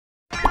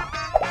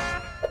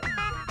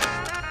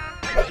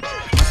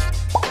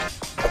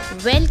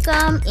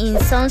Welcome in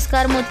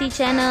Sanskar Moti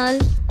channel.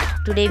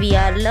 Today we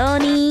are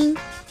learning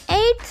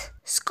 8th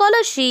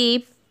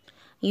Scholarship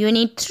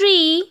Unit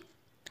 3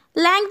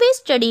 Language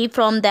Study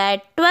from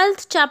that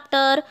 12th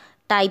chapter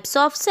Types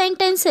of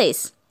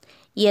Sentences.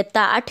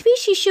 इयत्ता 8वी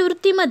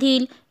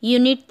शिष्यवृत्तीमधील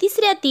unit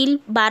 3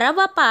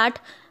 12वा पाठ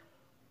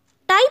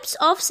types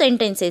of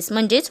sentences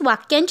म्हणजेच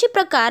वाक्यांचे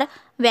प्रकार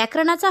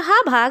व्याकरणाचा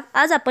हा भाग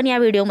आज आपण या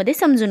व्हिडिओमध्ये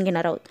समजून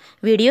घेणार आहोत.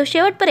 व्हिडिओ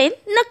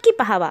शेवटपर्यंत नक्की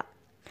पाहावा.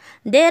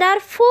 There are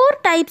 4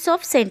 types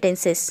of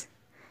sentences.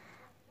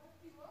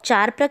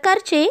 4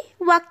 प्रकारचे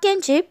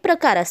वाक्यांचे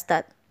प्रकार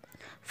असतात.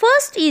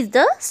 First is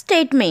the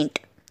statement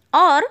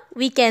or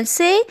we can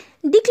say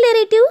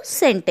declarative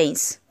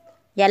sentence.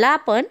 याला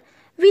आपण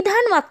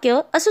विधान वाक्य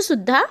असं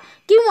सुद्धा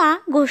किंवा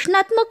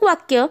घोषणात्मक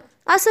वाक्य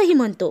असंही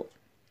म्हणतो.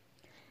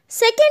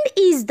 Second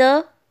is the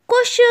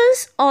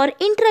questions or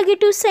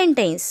interrogative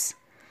sentence.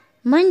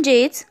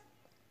 म्हणजेच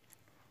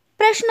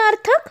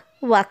प्रश्नार्थक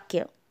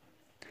वाक्य.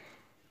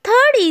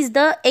 Third is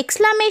the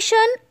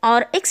exclamation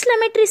or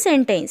exclamatory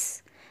sentence.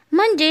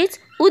 म्हणजेच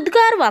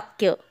उद्गार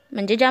वाक्य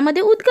म्हणजे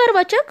ज्यामध्ये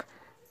उद्गारवाचक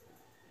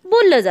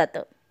बोललं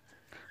जातं.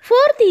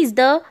 Fourth is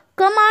the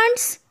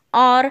commands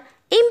or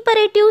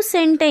imperative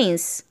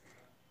sentence.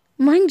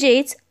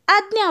 म्हणजेच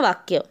आज्ञा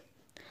वाक्य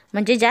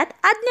म्हणजे ज्यात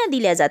आज्ञा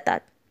दिल्या जातात.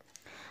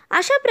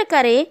 अशा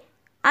प्रकारे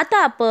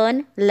आता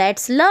आपण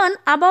let's learn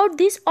about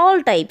this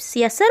all types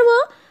या सर्व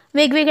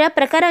वेगवेगळ्या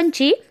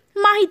प्रकारांची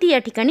माहिती या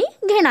ठिकाणी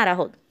घेणार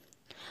आहोत.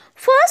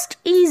 फर्स्ट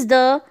इज द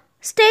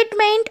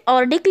स्टेटमेंट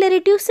और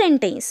डिक्लेरेटिव्ह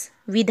सेंटेन्स.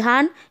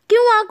 विधान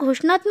किंवा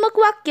घोषणात्मक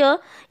वाक्य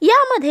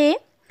यामध्ये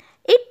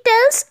इट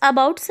टेल्स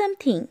अबाउट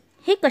समथिंग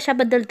हे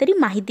कशाबद्दल तरी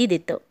माहिती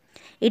देतं.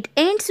 It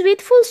ends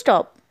with full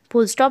stop.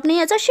 फुल स्टॉपने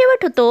याचा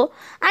शेवट होतो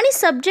आणि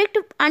सब्जेक्ट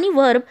आणि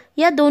वर्ब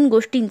या दोन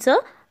गोष्टींचं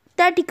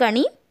त्या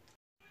ठिकाणी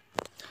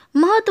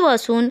महत्त्व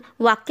असून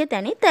वाक्य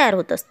त्याने तयार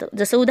होत असतं.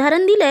 जसं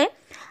उदाहरण दिलं आहे,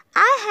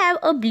 I have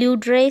a blue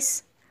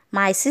dress.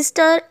 My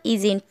sister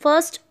is in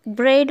first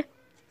grade.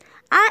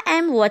 I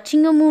am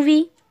watching a movie.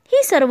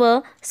 ही सर्व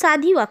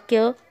साधी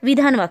वाक्य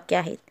विधान वाक्य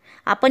आहेत.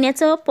 आपण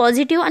याचं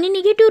पॉझिटिव्ह आणि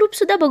निगेटिव्ह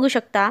रूपसुद्धा बघू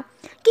शकता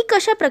की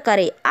कशा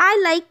प्रकारे आय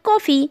लाईक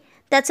कॉफी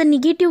त्याचं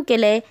निगेटिव्ह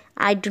केलं आहे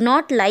I do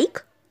not like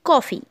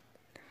coffee.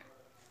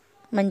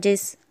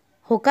 म्हणजेच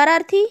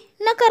होकारार्थी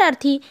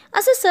नकारार्थी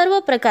असं सर्व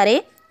प्रकारे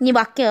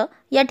वाक्य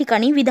या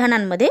ठिकाणी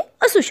विधानांमध्ये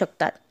असू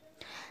शकतात.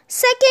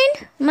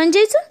 सेकंड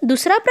म्हणजेच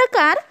दुसरा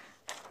प्रकार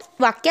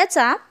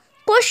वाक्याचा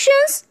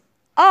questions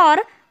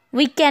or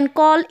we can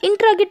call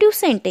interrogative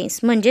sentence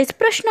म्हणजेच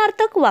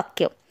प्रश्नार्थक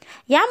वाक्य.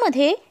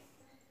 यामध्ये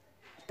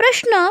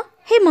प्रश्न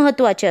हे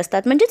महत्त्वाचे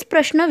असतात म्हणजेच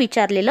प्रश्न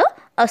विचारलेलं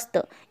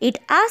असतं. इट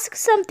आस्क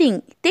समथिंग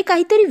ते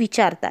काहीतरी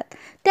विचारतात.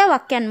 त्या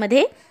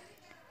वाक्यांमध्ये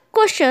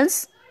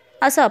क्वेश्चन्स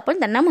असं आपण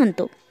त्यांना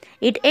म्हणतो.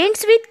 It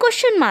ends with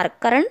question mark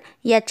कारण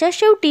याच्या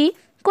शेवटी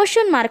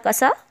क्वेश्चन मार्क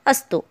असा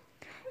असतो.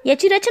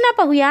 याची रचना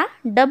पाहूया.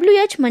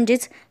 WH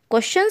म्हणजेच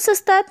क्वेश्चन्स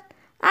असतात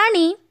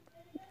आणि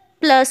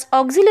प्लस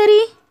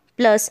ऑक्झिलरी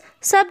प्लस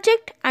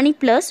सब्जेक्ट आणि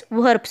प्लस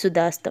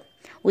व्हर्बसुद्धा असतं.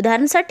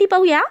 उदाहरणासाठी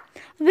पाहूया.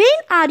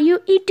 Wien R you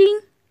eating.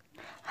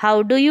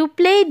 How do you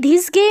play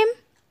this game.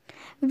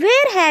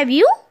 Wear have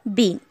you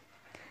bin.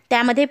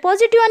 त्यामध्ये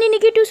पॉझिटिव्ह आणि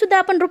निगेटिव्हसुद्धा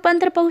आपण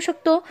रूपांतर पाहू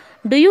शकतो.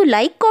 Do you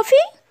like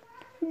coffee.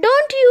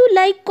 Don't you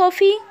like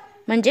coffee.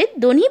 म्हणजे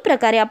दोन्ही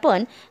प्रकारे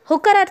आपण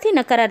होकारार्थी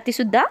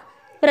नकारार्थीसुद्धा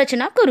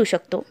रचना करू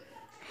शकतो.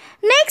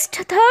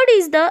 Next third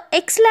is the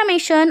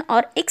exclamation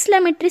और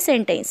एक्सक्लामेटरी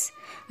सेंटेन्स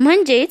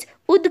म्हणजेच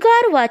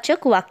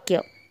उद्गारवाचक वाक्य.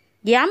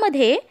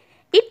 यामध्ये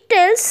इट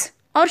टेल्स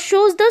और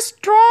शोज द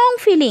स्ट्रॉंग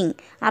फिलिंग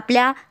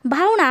आपल्या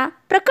भावना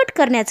प्रकट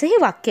करण्याचं हे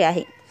वाक्य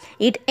आहे.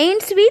 It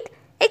ends with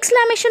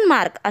exclamation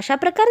mark अशा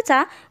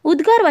प्रकारचा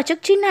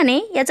उद्गारवाचक चिन्हाने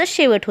याचा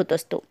शेवट होत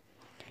असतो.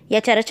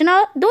 याच्या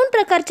रचना 2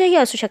 प्रकारच्याही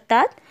असू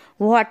शकतात.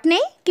 व्हॉटने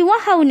किंवा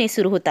हाऊने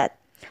सुरू होतात.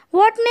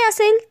 व्हॉटने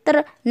असेल तर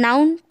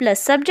noun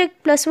plus subject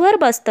plus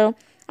verb असतं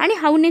आणि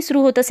हाऊने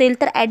सुरू होत असेल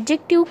तर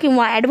ॲडजेक्टिव्ह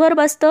किंवा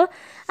ॲडव्हर्ब असतं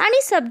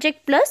आणि सब्जेक्ट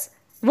प्लस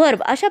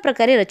वर्ब अशा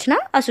प्रकारे रचना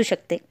असू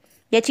शकते.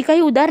 याची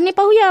काही उदाहरणे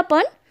पाहूया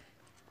आपण.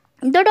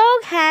 The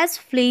dog has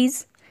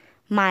fleas.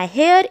 My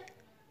hair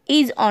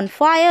is on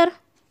fire.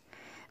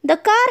 The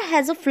car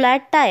has a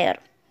flat tyre.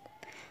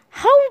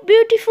 How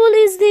beautiful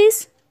is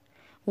this.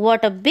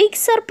 What a big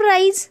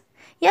surprise.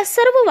 या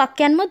सर्व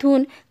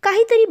वाक्यांमधून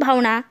काहीतरी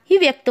भावना ही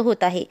व्यक्त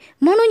होत आहे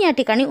म्हणून या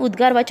ठिकाणी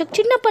उद्गारवाचक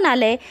चिन्ह पण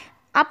आलं आहे.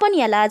 आपण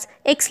यालाच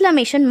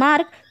एक्सक्लामेशन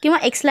मार्क किंवा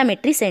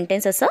एक्सक्लामेटरी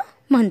सेंटेन्स असं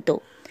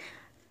म्हणतो.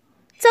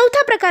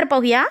 चौथा प्रकार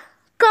पाहूया.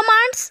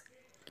 कमांड्स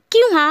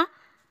किंवा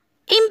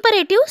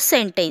इम्परेटिव्ह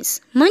सेंटेन्स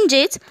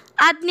म्हणजेच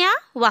आज्ञा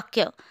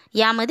वाक्य.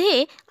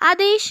 यामध्ये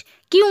आदेश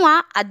किंवा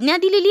आज्ञा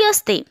दिलेली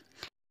असते.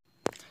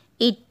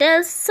 It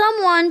tells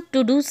someone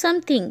to do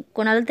something.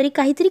 कोणाला तरी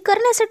काहीतरी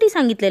करण्यासाठी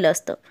सांगितलेलं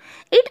असतं.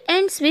 It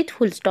ends with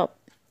full stop.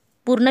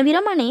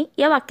 पूर्णविरामाने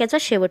या वाक्याचा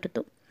शेवट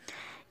होतो.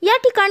 या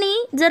ठिकाणी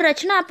जर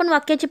रचना आपण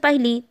वाक्याची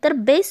पाहिली तर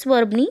बेस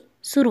वर्बनी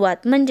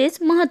सुरुवात म्हणजेच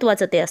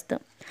महत्त्वाचं ते असतं.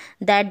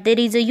 That there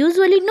is a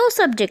usually know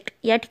subject.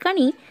 या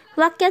ठिकाणी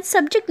वाक्यात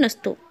सब्जेक्ट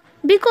नसतो.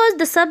 Because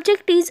the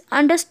subject is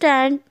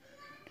understand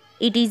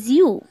it is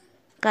you.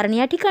 कारण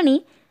या ठिकाणी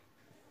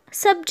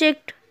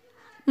सब्जेक्ट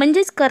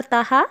म्हणजेच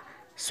कर्ता हा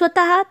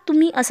स्वतः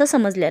तुम्ही असं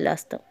समजलेलं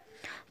असतं.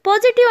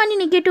 पॉझिटिव्ह आणि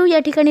निगेटिव्ह या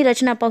ठिकाणी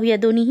रचना पाहूया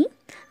दोन्हीही.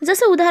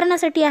 जसं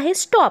उदाहरणासाठी आहे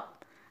स्टॉप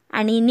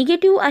आणि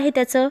निगेटिव्ह आहे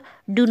त्याचं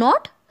डू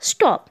नॉट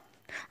स्टॉप.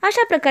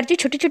 अशा प्रकारची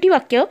छोटी छोटी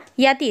वाक्य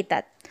यात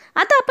येतात.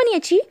 आता आपण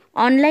याची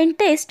ऑनलाईन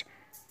टेस्ट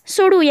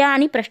सोडूया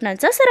आणि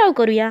प्रश्नांचा सराव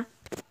करूया.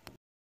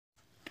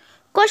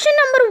 Question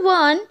number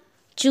 1.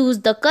 Choose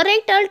the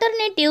correct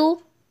alternative.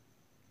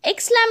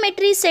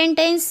 Exclamatory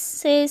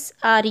sentences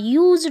R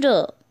used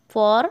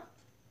for.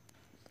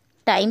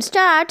 Time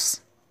starts.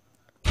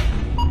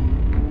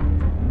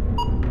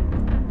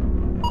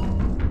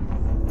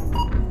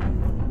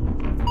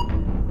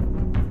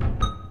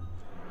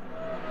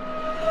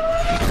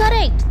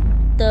 Correct.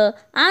 The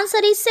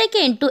answer is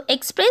second, to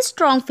express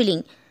strong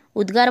feeling.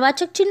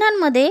 उद्गारवाचक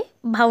चिन्हांमध्ये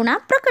भावना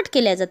प्रकट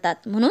केल्या जातात,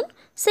 म्हणून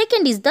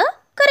second is the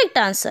correct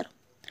answer.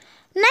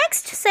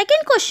 Next,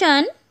 second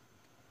question.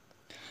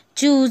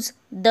 Choose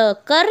the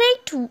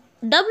correct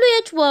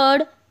WH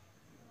word.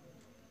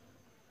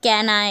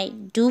 Can I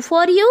do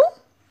for you?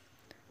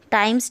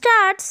 Time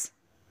starts.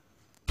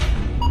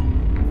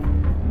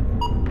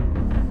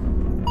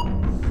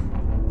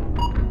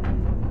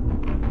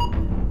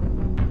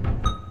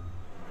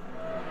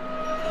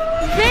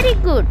 Very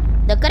good.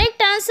 The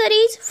correct answer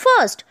is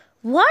first.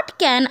 What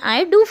can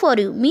I do for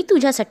you? मी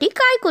तुझ्यासाठी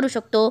काय करू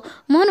शकतो?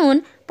 म्हणून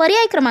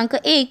पर्याय क्रमांक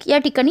 1 या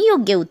ठिकाणी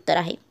योग्य उत्तर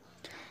आहे.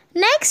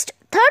 Next,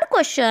 third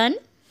question.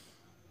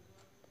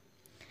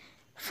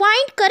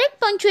 Find correct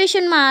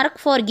punctuation mark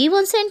for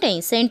given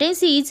sentence.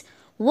 Sentence is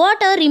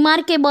what a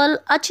remarkable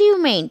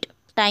achievement.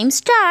 Time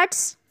starts.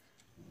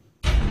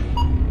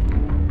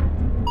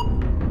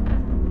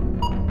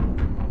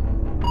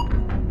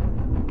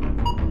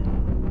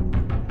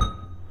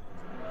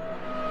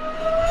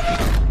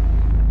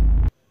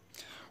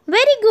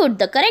 Very good.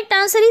 The correct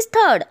answer is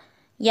third.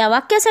 या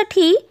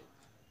वाक्यासाठी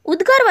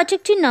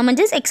उद्गारवाचक चिन्ह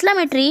म्हणजेच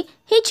एक्सक्लेमेटरी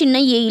हे चिन्ह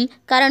येईल,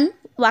 कारण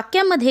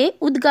वाक्यामध्ये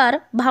उद्गार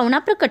भावना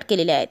प्रकट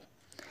केलेल्या आहेत.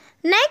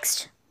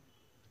 Next,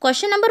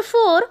 question number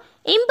 4.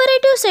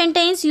 Imperative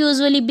sentence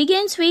usually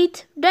begins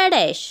with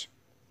dash.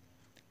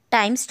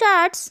 Time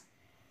starts.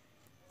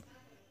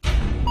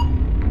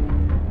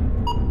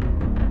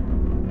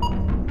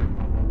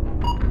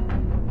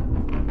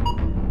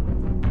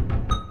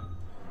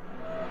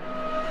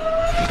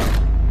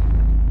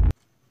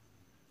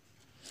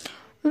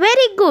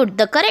 Very good.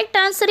 The correct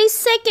answer is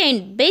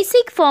second,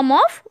 basic form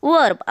of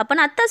verb. आपण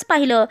आत्ताच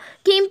पाहिलं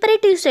की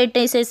इम्पेरेटिव्ह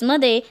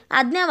सेंटेन्सेसमध्ये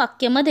आज्ञा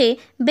वाक्यामध्ये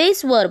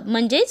बेस वर्ब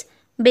म्हणजेच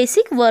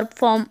बेसिक वर्ब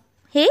फॉर्म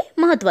हे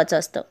महत्त्वाचं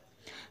असतं.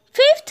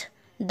 Fifth,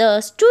 the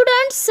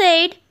student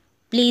sed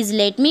please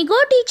let me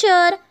go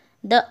teacher.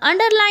 The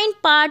underline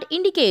part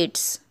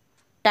indicates.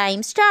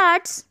 Time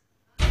starts.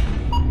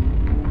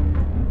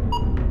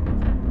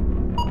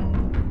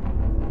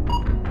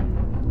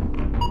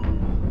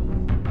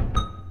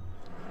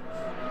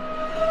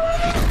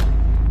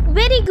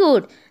 Very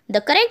good. The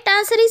correct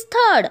answer is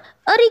third,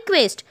 a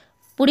request.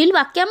 पुढील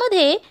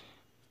वाक्यामध्ये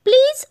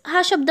प्लीज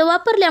हा शब्द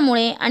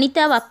वापरल्यामुळे आणि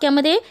त्या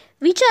वाक्यामध्ये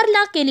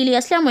विचारला केलेली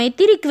असल्यामुळे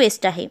ती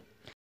रिक्वेस्ट आहे.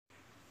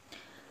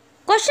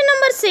 Question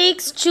number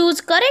 6.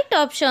 Choose correct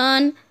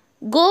option.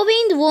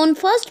 Govind won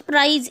first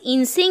prize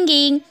in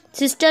singing.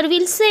 Sister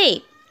will say,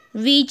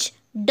 which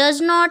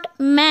does not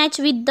match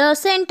with the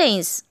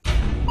sentence.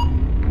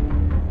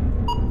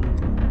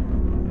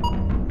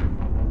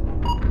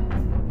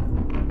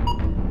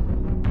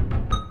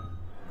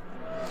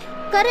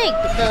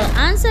 Correct. The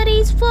answer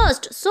is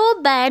first, so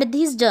bad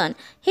this done.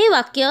 हे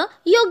वाक्य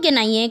योग्य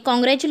नाही आहे.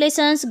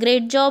 Congratulations,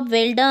 great job,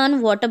 well done,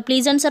 what a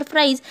pleasant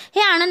surprise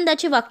हे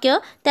आनंदाचे वाक्य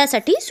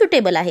त्यासाठी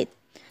suitable आहेत,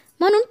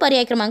 म्हणून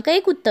पर्याय क्रमांक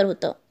 1 उत्तर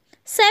होतं.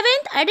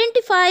 7th,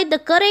 identify the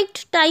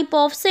correct type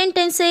of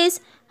sentences.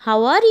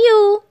 How are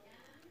you.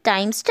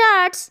 Time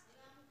starts.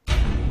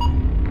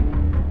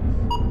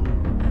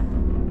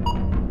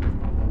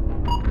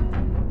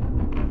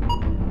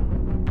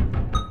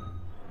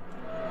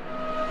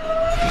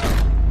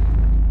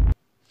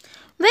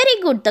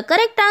 Very good. The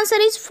correct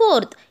answer is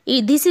fourth.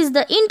 This is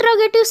the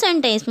interrogative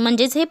sentence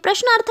म्हणजेच हे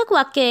प्रश्नार्थक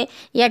वाक्य आहे.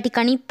 या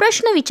ठिकाणी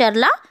प्रश्न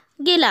विचारला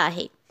गेला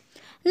आहे.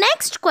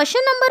 Next,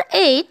 question number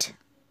 8.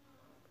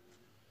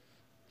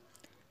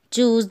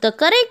 Choose the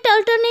correct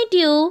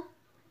alternative.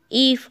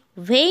 If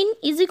when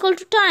is equal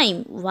to time,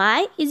 why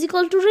is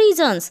equal to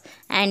reasons,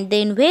 and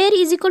then where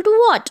is equal to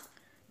what.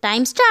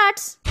 Time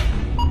starts.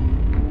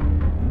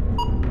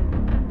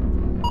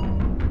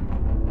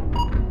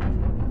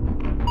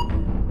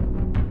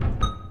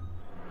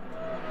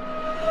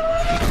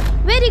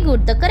 Very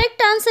good. The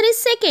correct answer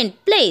is second,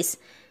 place.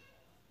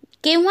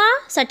 केव्हा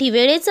साठी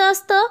वेळेचं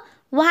असतं.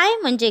 why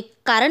म्हणजे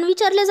कारण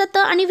विचारलं जातं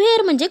आणि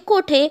where म्हणजे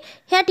कोठे,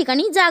 ह्या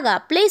ठिकाणी जागा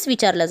प्लेस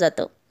विचारलं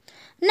जातं.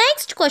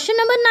 Next, question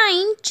number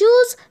 9.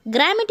 Choose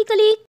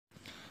grammatically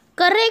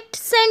correct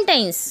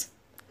sentence.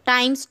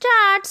 Time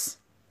starts.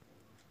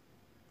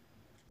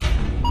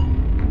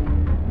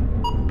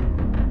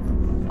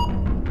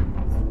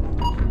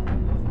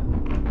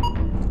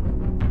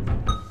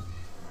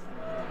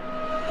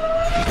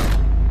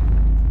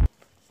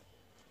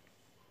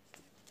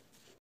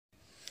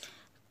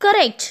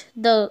 Correct.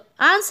 The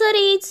answer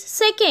is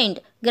second.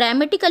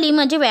 Grammatically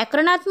म्हणजे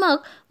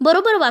व्याकरणात्मक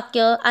बरोबर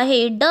वाक्य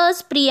आहे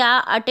does Priya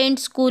attend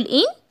school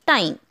in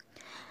time.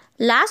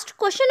 Last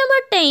question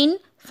number 10.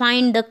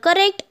 Find the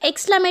correct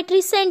exclamatory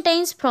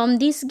sentence from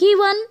these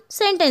given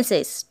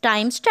sentences.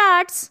 Time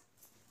starts.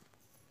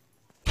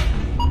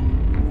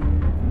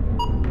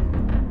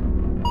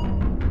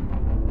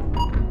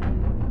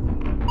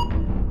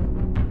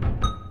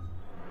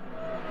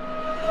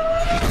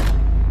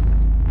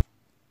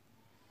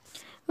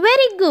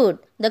 Very good.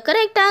 The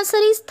correct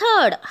answer is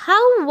third.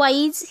 How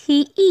wise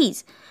he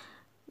is.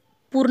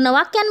 पूर्ण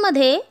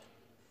वाक्यांमध्ये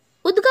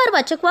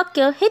उद्गारवाचक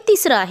वाक्य हे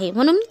तिसरं आहे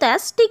म्हणून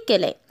त्यास टिक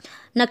केलंय.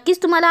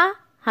 नक्कीच तुम्हाला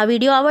हा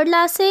व्हिडिओ आवडला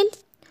असेल.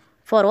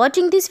 For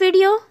watching this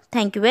video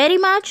thank you very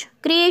much.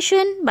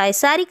 Creation bye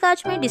Sarika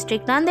काचमे,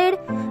 district Nanded.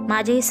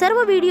 माझे हे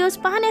सर्व व्हिडिओज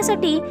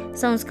पाहण्यासाठी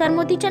संस्कार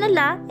मोती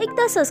चॅनलला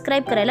एकदा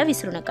सबस्क्राईब करायला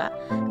विसरू नका.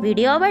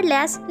 व्हिडिओ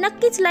आवडल्यास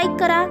नक्कीच लाईक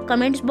करा,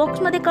 कमेंट्स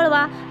बॉक्समध्ये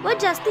कळवा व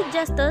जास्तीत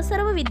जास्त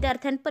सर्व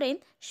विद्यार्थ्यांपर्यंत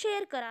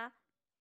शेअर करा.